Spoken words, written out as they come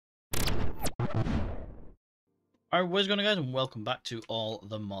Alright, what's going on, guys, and welcome back to All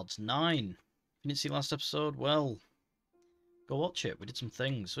the Mods 9. If you didn't see last episode, well, go watch it. We did some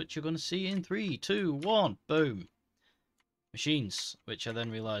things, which you're going to see in 3, 2, 1, boom. Machines, which I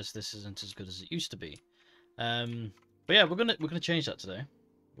then realised this isn't as good as it used to be. But yeah, we're gonna change that today.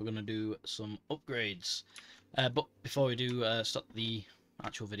 We're gonna do some upgrades. But before we do start the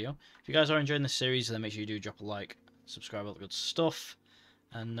actual video, if you guys are enjoying this series, then make sure you do drop a like, subscribe, all the good stuff,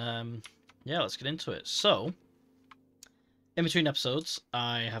 and yeah, let's get into it. So, in between episodes,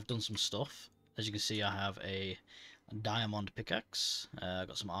 I have done some stuff. As you can see, I have a diamond pickaxe. I've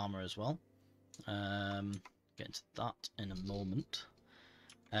got some armor as well. Get into that in a moment.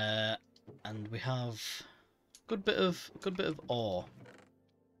 And we have a good bit of ore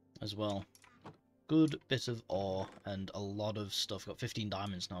as well. Good bit of ore and a lot of stuff. Got 15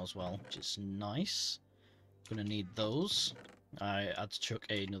 diamonds now as well, which is nice. Gonna need those. I had to chuck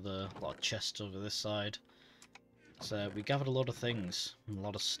another lot of chests over this side. So we gathered a lot of things, a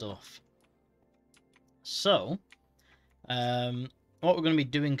lot of stuff. So, what we're going to be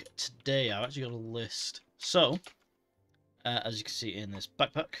doing today, I've actually got a list. So, as you can see in this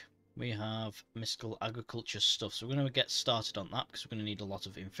backpack, we have mystical agriculture stuff. So we're going to get started on that because we're going to need a lot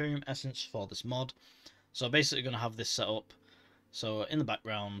of Inferium essence for this mod. So basically going to have this set up. So in the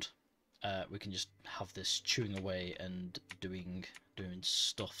background, we can just have this chewing away and doing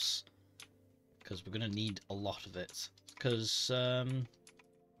stuffs. Because we're going to need a lot of it. Because,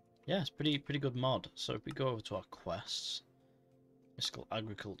 yeah, it's pretty good mod. So if we go over to our quests, mystical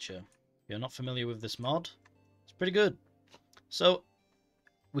agriculture. If you're not familiar with this mod, it's pretty good. So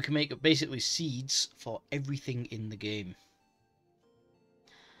we can make basically seeds for everything in the game.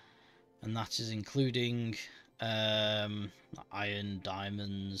 And that is including iron,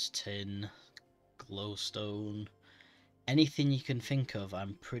 diamonds, tin, glowstone. Anything you can think of,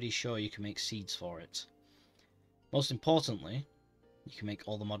 I'm pretty sure you can make seeds for it. Most importantly, you can make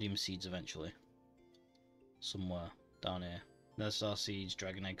all the modium seeds eventually. Somewhere down here. Nerstar seeds,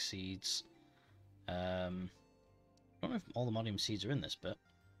 dragon egg seeds. I don't know if all the modium seeds are in this bit.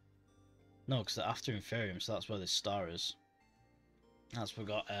 No, because they're after Inferium, so that's where this star is. That's where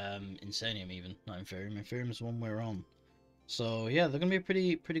we got Insanium even, not Inferium. Inferium is the one we're on. So yeah, they're going to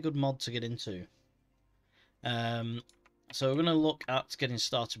be a pretty good mod to get into. So we're going to look at getting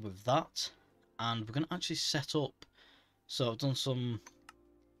started with that. And we're going to actually set up. So I've done some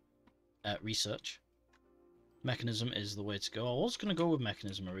research. Mechanism is the way to go. I was going to go with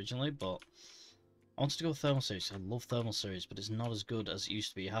Mechanism originally, but I wanted to go with Thermal Series. I love Thermal Series, but it's not as good as it used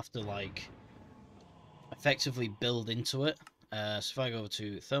to be. You have to, like, effectively build into it. So if I go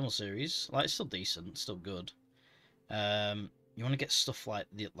to Thermal Series, like, it's still decent, it's still good. You want to get stuff like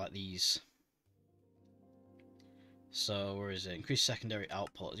these. So, where is it? Increase secondary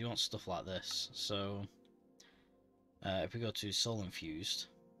output. You want stuff like this. So, if we go to Soul Infused,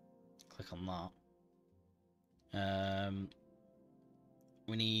 click on that.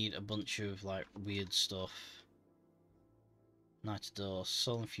 We need a bunch of, like, weird stuff. Nitidor,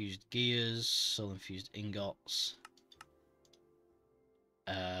 Soul Infused Gears, Soul Infused Ingots.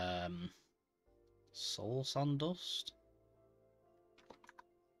 Soul Sandust?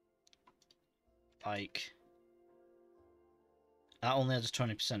 Like, that only has a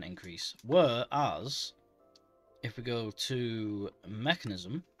 20% increase. Whereas, if we go to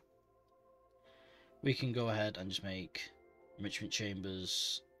Mechanism, we can go ahead and just make enrichment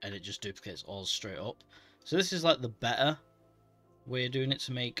chambers, and it just duplicates ores straight up. So this is like the better way of doing it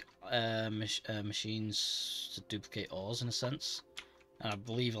to make machines to duplicate ores in a sense. And I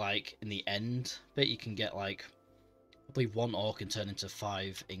believe, like, in the end bit, you can get, like, I believe 1 ore can turn into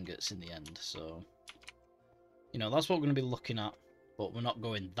 5 ingots in the end. So, you know, that's what we're going to be looking at. But we're not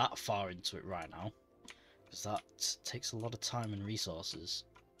going that far into it right now, because that takes a lot of time and resources.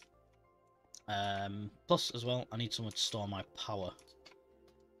 Plus, as well, I need somewhere to store my power,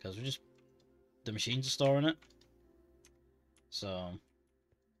 because the machines are storing it. So,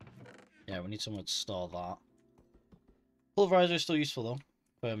 yeah, we need somewhere to store that. Pulverizer is still useful though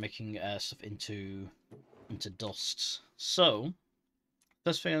for making stuff into dusts. So,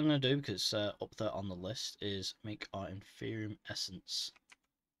 first thing I'm going to do, because it's up there on the list, is make our Inferium Essence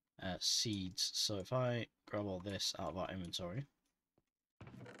seeds. So if I grab all this out of our inventory,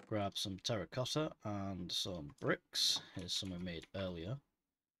 grab some terracotta and some bricks. Here's some we made earlier.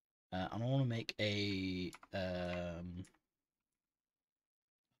 And I want to make a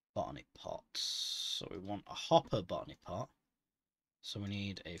botany pot. So we want a hopper botany pot. So we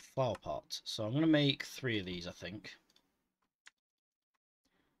need a flower pot. So I'm going to make 3 of these, I think.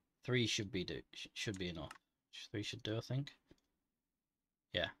 3 should be enough. 3 should do, I think.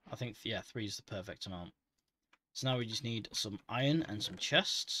 Yeah, I think, yeah, 3 is the perfect amount. So now we just need some iron and some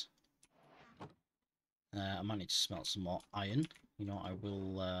chests. I might need to smelt some more iron. You know, I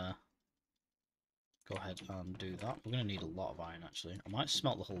will go ahead and do that. We're going to need a lot of iron, actually. I might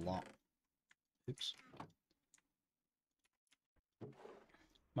smelt the whole lot. Oops.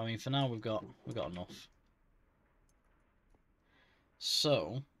 I mean, for now we've got enough.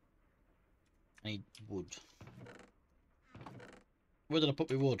 So, I need wood. Where did I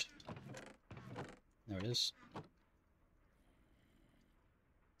put my wood? There it is.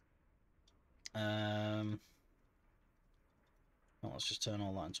 Well, let's just turn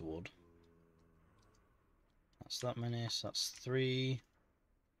all that into wood. That's that many, so that's 3.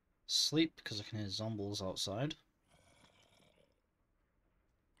 Sleep, because I can hear zombies outside.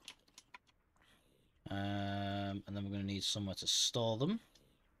 And then we're going to need somewhere to store them.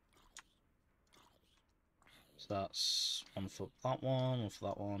 So that's 1 for that one for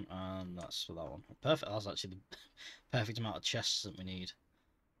that one, and that's for that one. Perfect, that's actually the perfect amount of chests that we need.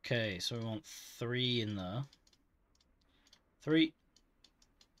 Okay, so we want 3 in there. 3.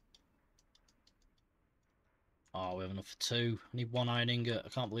 Oh, we have enough for 2. I need 1 iron ingot. I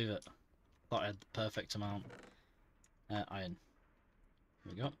can't believe it. Thought I had the perfect amount. Iron.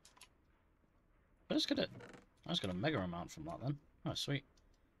 There we go. I just got a mega amount from that then. Oh, sweet.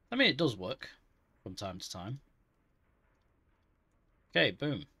 I mean, it does work from time to time. Okay,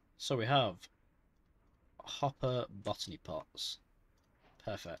 boom. So we have hopper botany pots.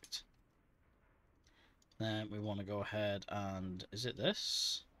 Perfect. Then we want to go ahead and... Is it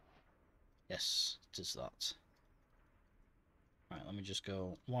this? Yes, it is that. Right, let me just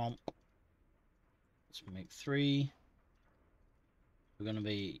go 1. Let's make 3. We're going to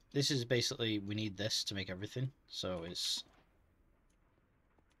be... This is basically... We need this to make everything. So it's...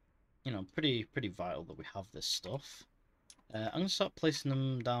 You know, pretty vital that we have this stuff. I'm going to start placing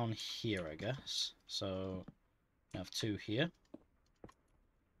them down here, I guess. So, we have 2 here.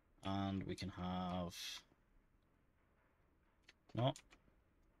 And we can have... No.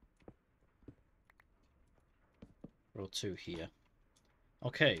 Row 2 here.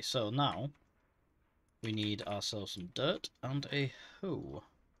 Okay, so now we need ourselves some dirt and a hoe.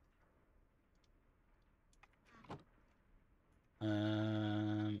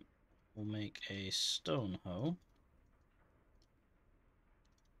 We'll make a stone hoe.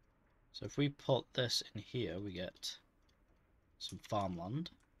 So if we put this in here, we get some farmland.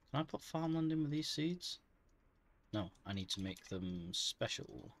 Can I put farmland in with these seeds? No, I need to make them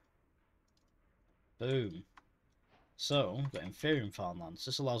special. Boom. So, we've got Inferium farmlands.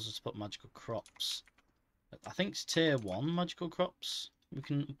 This allows us to put magical crops. I think it's tier 1 magical crops we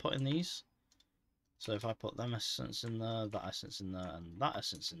can put in these. So if I put them essence in there, that essence in there, and that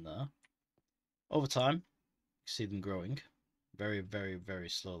essence in there, over time, you see them growing very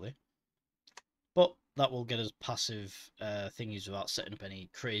slowly. But that will get us passive thingies without setting up any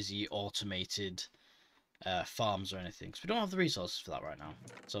crazy automated farms or anything. Because we don't have the resources for that right now.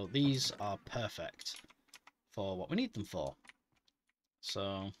 So these are perfect for what we need them for.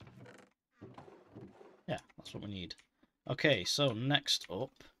 So, yeah, that's what we need. Okay, so next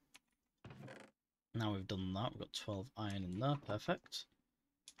up, now we've done that, we've got 12 iron in there, perfect.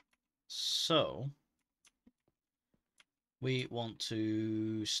 So, we want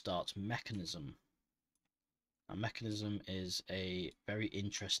to start mechanism. Now, mechanism is a very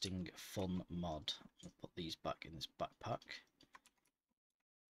interesting, fun mod. I'll put these back in this backpack.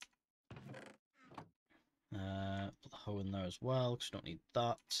 Put the hoe in there as well, because we don't need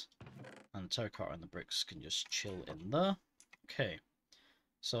that. And the terracotta and the bricks can just chill in there. Okay,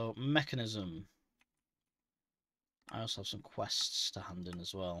 so mechanism. I also have some quests to hand in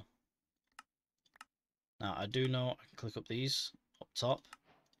as well. Now, I do know I can click up these up top,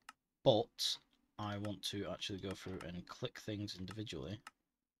 but I want to actually go through and click things individually,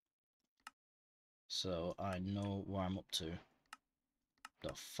 so I know where I'm up to.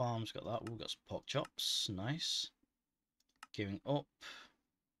 Got farms, got that. We've got some pork chops, nice. Giving up.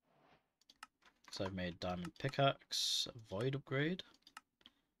 So I've made diamond pickaxe, void upgrade.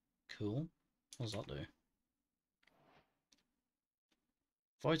 Cool. What does that do?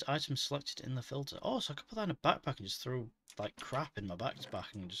 Void item selected in the filter. Oh, so I could put that in a backpack and just throw like crap in my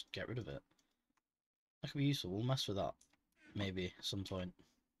backpack and just get rid of it. That could be useful. We'll mess with that maybe at some point.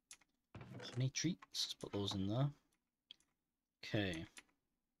 Honey treats. Let's put those in there. Okay.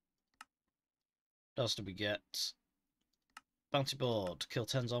 What else do we get? Bounty board. Kill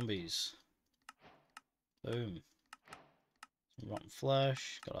 10 zombies. Boom. Some rotten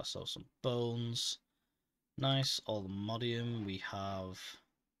flesh. Got ourselves some bones. Nice. All the modium. We have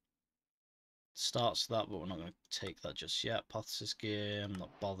starts to that, but we're not going to take that just yet. Pathsis gear. I'm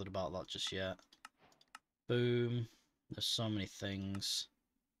not bothered about that just yet. Boom. There's so many things.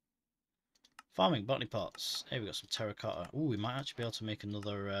 Farming botany pots. Hey, we got some terracotta. Ooh, we might actually be able to make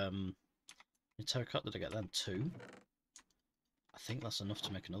another terracotta. Did I get them? 2? I think that's enough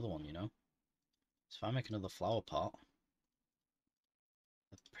to make another one, you know. So if I make another flower pot,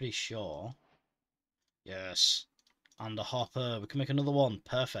 I'm pretty sure. Yes. And a hopper. We can make another one.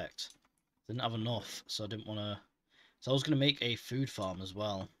 Perfect. Didn't have enough, so I didn't want to. So I was going to make a food farm as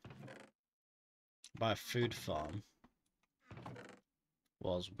well. By a food farm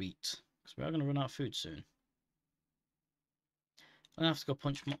was wheat. Because we are going to run out of food soon. I'm going to have to go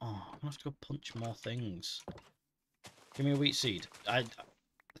punch more. Oh, I'm going to have to go punch more things. Give me a wheat seed. I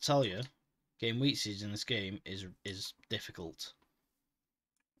tell you, getting wheat seeds in this game is difficult.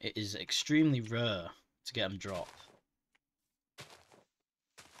 It is extremely rare to get them drop.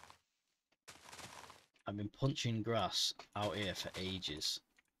 I've been punching grass out here for ages.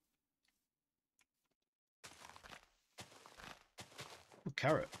 Ooh,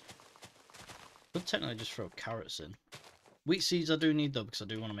 carrot. Could technically just throw carrots in. Wheat seeds I do need though, because I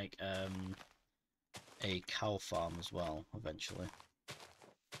do want to make a cow farm as well eventually.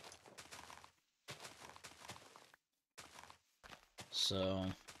 So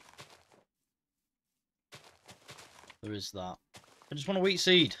there is that. I just want a wheat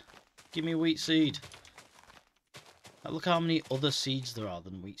seed. Give me a wheat seed. Look how many other seeds there are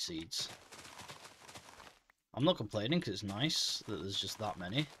than wheat seeds. I'm not complaining because it's nice that there's just that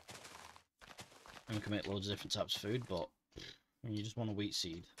many. And we can make loads of different types of food, but you just want a wheat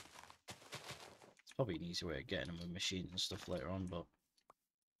seed. It's probably an easy way of getting them with machines and stuff later on, but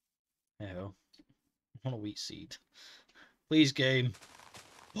hey ho. I want a wheat seed. Please, game.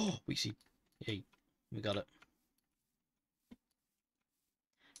 Oh, wheat seed. Yay. We got it.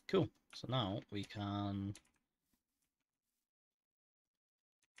 Cool. So now we can...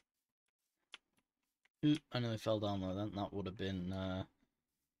 I nearly fell down there then. That would have been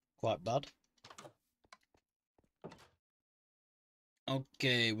quite bad.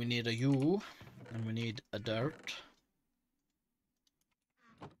 Okay, we need a U. And we need a dirt.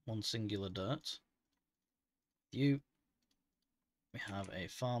 One singular dirt. U. We have a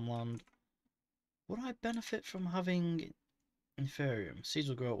farmland. Would I benefit from having Inferium? Seeds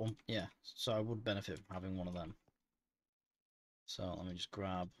will grow at one... Yeah, so I would benefit from having one of them. So let me just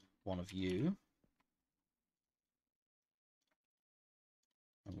grab one of you.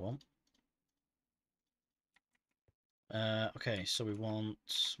 And one. Okay, so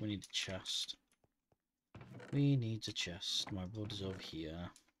we need a chest. We need a chest. My wood is over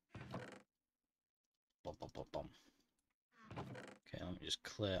here. Bum, bum, bum, bum. Okay, let me just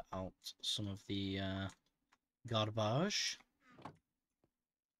clear out some of the garbage.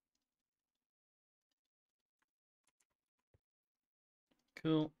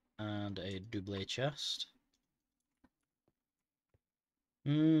 Cool. And a double chest.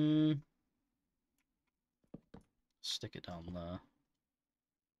 Stick it down there.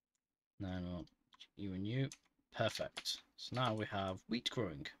 No, you and you. Perfect. So now we have wheat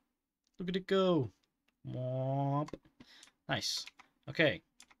growing. Look at it go. Mwop. Nice. Okay,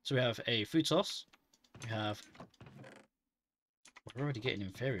 so we have a food source. We have... We're already getting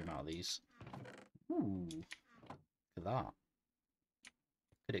Inferium out of these. Ooh. Look at that.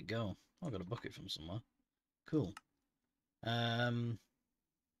 Look at it go. Oh, I got a bucket from somewhere. Cool.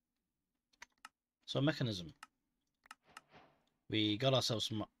 So mechanism. We got ourselves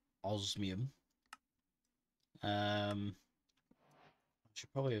some osmium.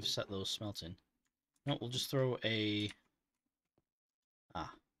 Should probably have set those smelting. No, we'll just throw a...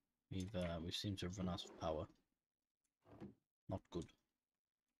 Ah, we've seemed to have run out of power. Not good.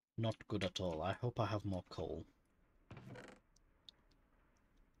 Not good at all. I hope I have more coal.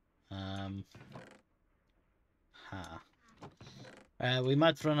 We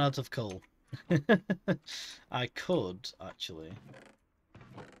might run out of coal. I could actually.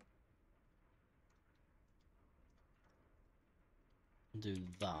 Do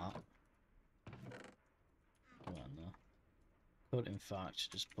that. Could in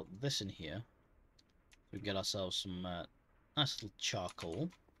fact just put this in here. We get ourselves some nice little charcoal.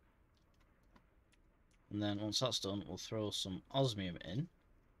 And then once that's done, we'll throw some osmium in.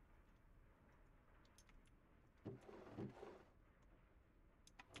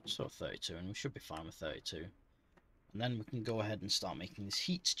 So 32, and we should be fine with 32. And then we can go ahead and start making this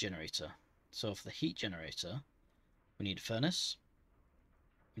heat generator. So for the heat generator, we need a furnace.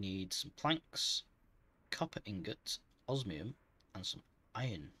 We need some planks, copper ingot, osmium, and some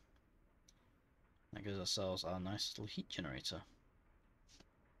iron. That gives ourselves our nice little heat generator.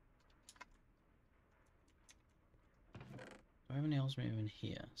 Do I have any osmium in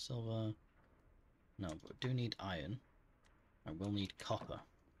here? Silver? No, but we do need iron. And we'll need copper.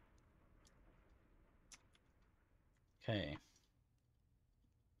 Okay.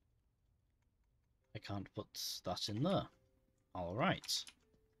 I can't put that in there. Alright.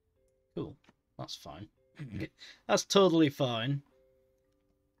 Cool. That's fine. That's totally fine.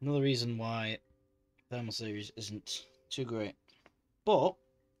 Another reason why thermal series isn't too great. But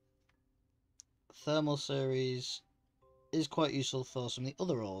thermal series is quite useful for some of the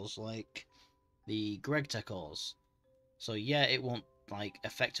other ores, like the GregTech ores. So yeah, it won't like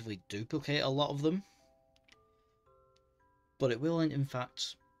effectively duplicate a lot of them, but it will in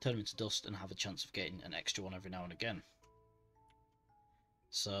fact turn them into dust and have a chance of getting an extra one every now and again.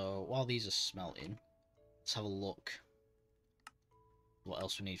 So while these are smelting, let's have a look what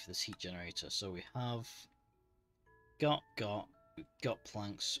else we need for this heat generator. So we have we've got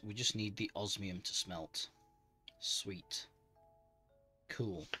planks. We just need the osmium to smelt. Sweet.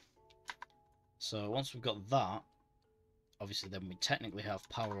 Cool. So once we've got that, obviously then we technically have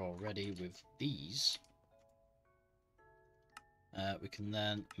power already with these. We can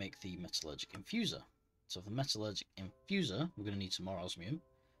then make the metallurgic infuser. So for the metallurgic infuser, we're going to need some more osmium,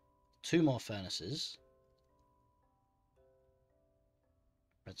 2 more furnaces,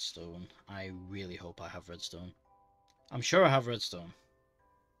 redstone. I really hope I have redstone. I'm sure I have redstone.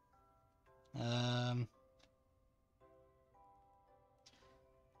 We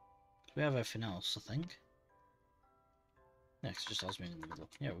have everything else, I think. Next, just osmium in the middle.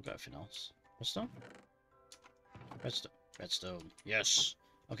 Yeah, we've got everything else. Redstone? Redstone. Redstone. Yes!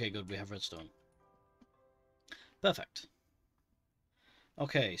 Okay, good, we have redstone. Perfect.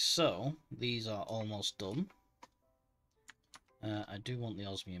 Okay, so these are almost done. I do want the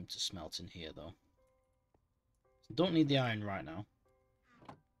osmium to smelt in here, though. Don't need the iron right now.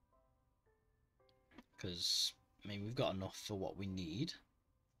 Because, I mean, we've got enough for what we need.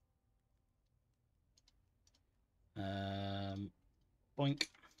 Boink.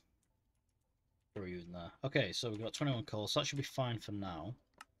 Throw you in there. Okay, so we've got 21 coal, so that should be fine for now.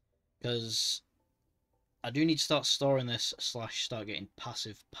 Because I do need to start storing this / start getting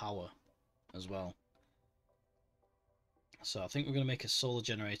passive power as well. So I think we're going to make a solar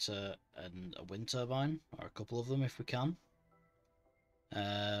generator and a wind turbine, or a couple of them if we can.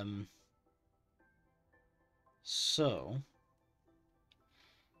 So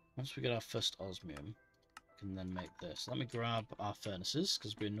once we get our first osmium, we can then make this. Let me grab our furnaces,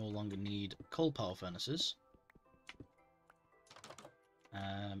 because we no longer need coal power furnaces.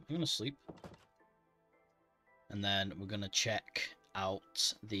 I'm going to sleep. And then we're going to check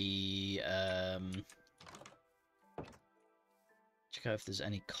out the... check out if there's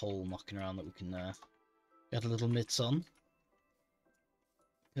any coal knocking around that we can get a little mitts on.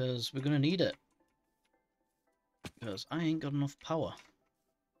 Because we're going to need it. Because I ain't got enough power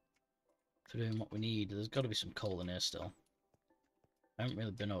for doing what we need. There's got to be some coal in here still. I haven't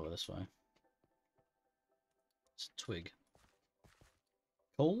really been over this way. It's a twig.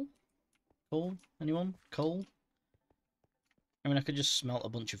 Coal? Coal? Anyone? Coal? I mean, I could just smelt a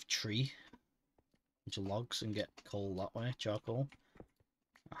bunch of bunch of logs and get coal that way. Charcoal.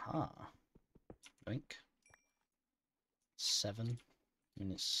 Aha. Drink. 7. I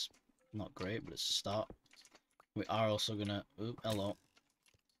mean, it's not great, but it's a start. We are also gonna... Ooh, hello.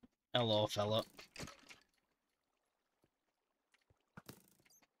 Hello, fella.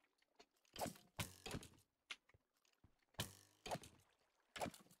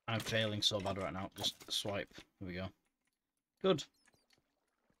 I'm failing so bad right now. Just swipe. There we go. Good.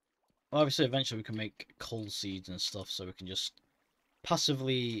 Well, obviously, eventually we can make coal seeds and stuff, so we can just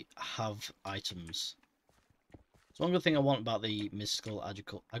passively have items. So one good thing I want about the mystical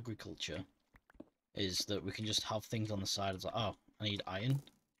agriculture is that we can just have things on the side. It's like, oh, I need iron.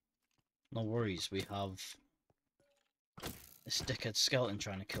 No worries, we have this dickhead skeleton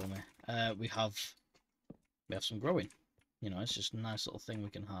trying to kill me. We have some growing. You know, it's just a nice little thing we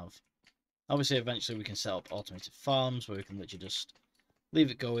can have. Obviously, eventually we can set up automated farms where we can literally just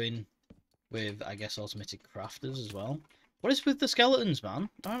leave it going with, I guess, automated crafters as well. What is with the skeletons, man?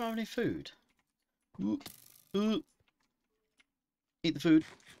 I don't have any food. Ooh. Ooh. Eat the food.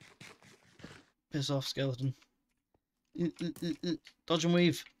 Piss off, skeleton. Dodge and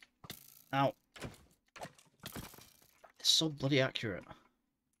weave. Ow. It's so bloody accurate.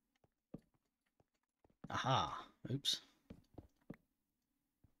 Aha. Oops.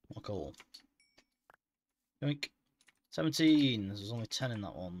 More coal. Yoink. 17. There's only 10 in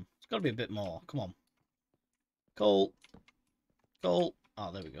that one. It's got to be a bit more. Come on. Coal. Coal.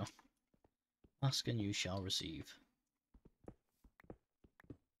 Ah, there we go. Ask and you shall receive.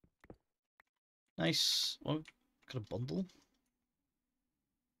 Nice. Oh, got a bundle.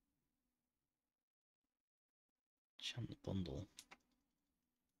 Enchant the bundle.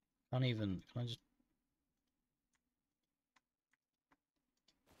 Can't even. Can I just.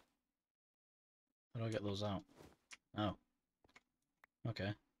 How do I get those out? Oh.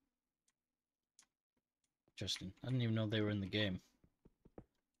 Okay. Interesting. I didn't even know they were in the game.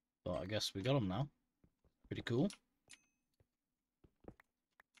 But I guess we got them now. Pretty cool.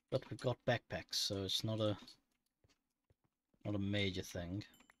 But we've got backpacks, so it's not a major thing.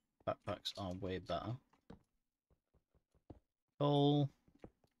 Backpacks are way better. Coal.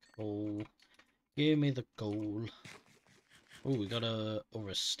 Coal. Give me the coal. Oh, we got over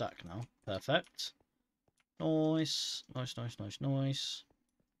a stack now. Perfect. Nice. Nice, nice, nice, nice.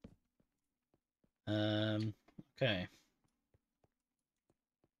 Okay.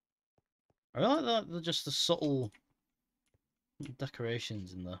 I really like that, just the subtle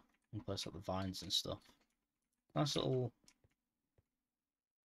decorations in place, like the vines and stuff. Nice little.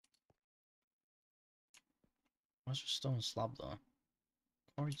 Why's there a stone slab though?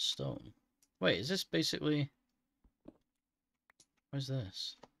 Quarried stone. Wait, is this basically? Where's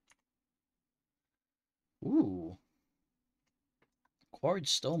this? Ooh. Quarried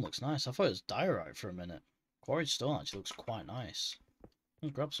stone looks nice. I thought it was diorite for a minute. Quarried stone actually looks quite nice. I'll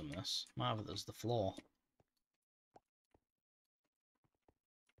grab some of this. Might have it as the floor.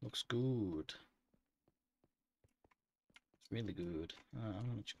 Looks good. It's really good.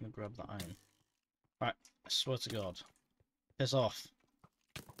 I'm just gonna grab that iron. Right, I swear to God. Piss off.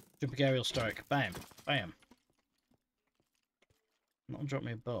 Jumping aerial strike. Bam. Bam. Not drop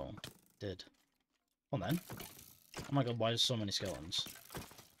me a bow. Did. Come on then. Oh my God, why is so many skeletons?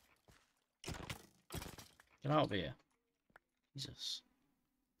 Get out of here. Jesus.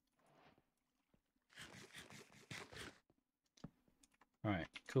 Alright,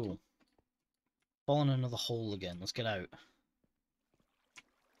 cool. Fall in another hole again. Let's get out.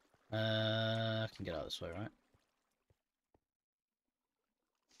 I can get out this way, right?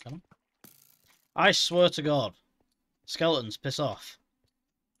 Can I? I swear to God. Skeletons, piss off.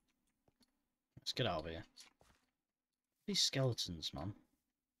 Let's get out of here. These skeletons, man.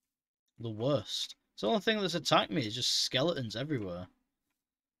 The worst. It's the only thing that's attacked me is just skeletons everywhere.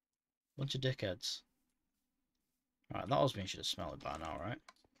 Bunch of dickheads. Alright, that was me. Should have smelled it by now, right?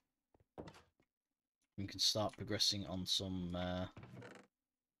 We can start progressing on some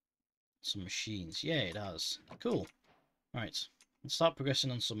machines. Yeah, it has. Cool. Right, let's start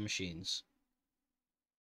progressing on some machines.